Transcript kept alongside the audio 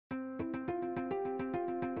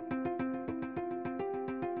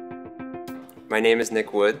My name is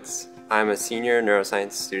Nick Woods. I'm a senior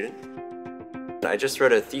neuroscience student. I just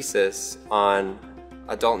wrote a thesis on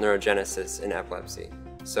adult neurogenesis in epilepsy.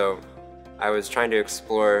 So I was trying to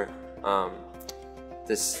explore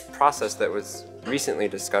this process that was recently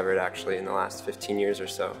discovered actually in the last 15 years or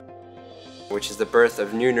so, which is the birth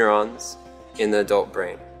of new neurons in the adult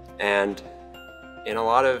brain. And in a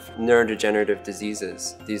lot of neurodegenerative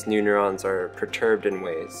diseases, these new neurons are perturbed in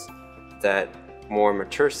ways that more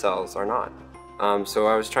mature cells are not. So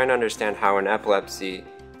I was trying to understand how in epilepsy,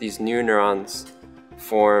 these new neurons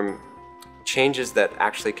form changes that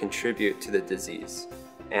actually contribute to the disease.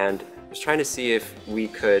 And I was trying to see if we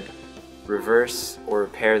could reverse or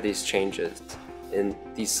repair these changes in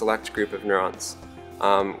these select group of neurons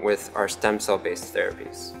with our stem cell-based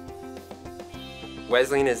therapies.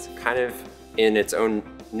 Wesleyan is kind of in its own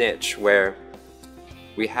niche where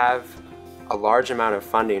we have a large amount of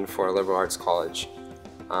funding for a liberal arts college,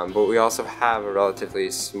 but we also have a relatively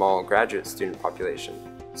small graduate student population.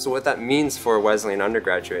 So what that means for a Wesleyan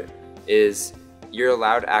undergraduate is you're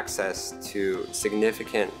allowed access to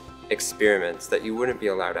significant experiments that you wouldn't be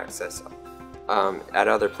allowed access at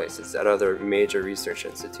other places, at other major research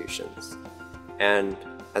institutions. And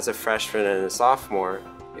as a freshman and a sophomore,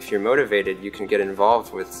 if you're motivated, you can get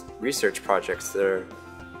involved with research projects that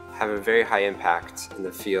have a very high impact in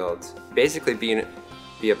the field. Basically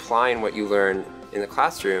be applying what you learn in the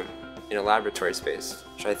classroom in a laboratory space,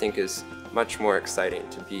 which I think is much more exciting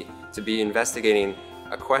to be investigating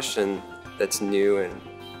a question that's new and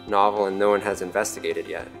novel and no one has investigated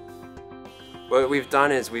yet. What we've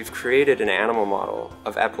done is we've created an animal model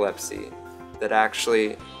of epilepsy that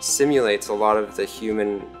actually simulates a lot of the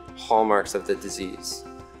human hallmarks of the disease.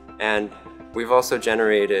 And we've also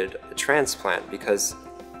generated a transplant because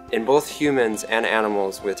in both humans and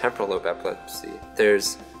animals with temporal lobe epilepsy,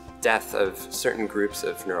 there's death of certain groups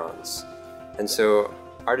of neurons. And so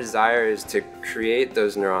our desire is to create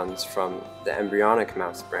those neurons from the embryonic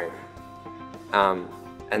mouse brain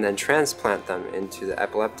and then transplant them into the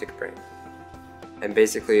epileptic brain. And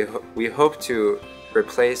basically, we hope to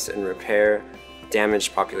replace and repair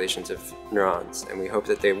damaged populations of neurons, and we hope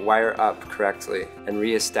that they wire up correctly and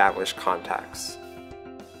re-establish contacts.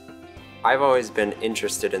 I've always been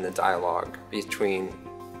interested in the dialogue between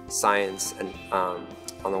science and,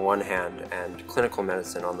 on the one hand and clinical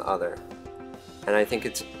medicine on the other. And I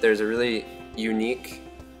think there's a really unique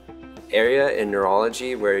area in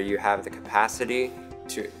neurology where you have the capacity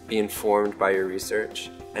to be informed by your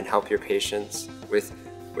research and help your patients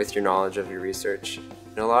with your knowledge of your research.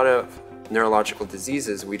 In a lot of neurological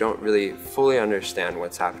diseases, we don't really fully understand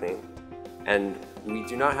what's happening, and we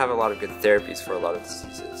do not have a lot of good therapies for a lot of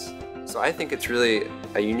diseases. So I think it's really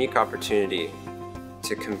a unique opportunity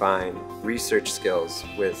to combine research skills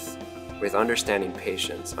with understanding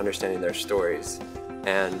patients, understanding their stories,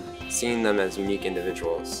 and seeing them as unique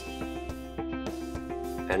individuals.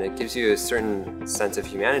 And it gives you a certain sense of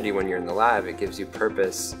humanity when you're in the lab. It gives you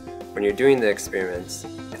purpose when you're doing the experiments.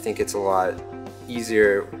 I think it's a lot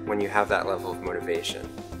easier when you have that level of motivation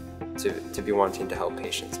to be wanting to help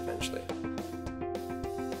patients eventually.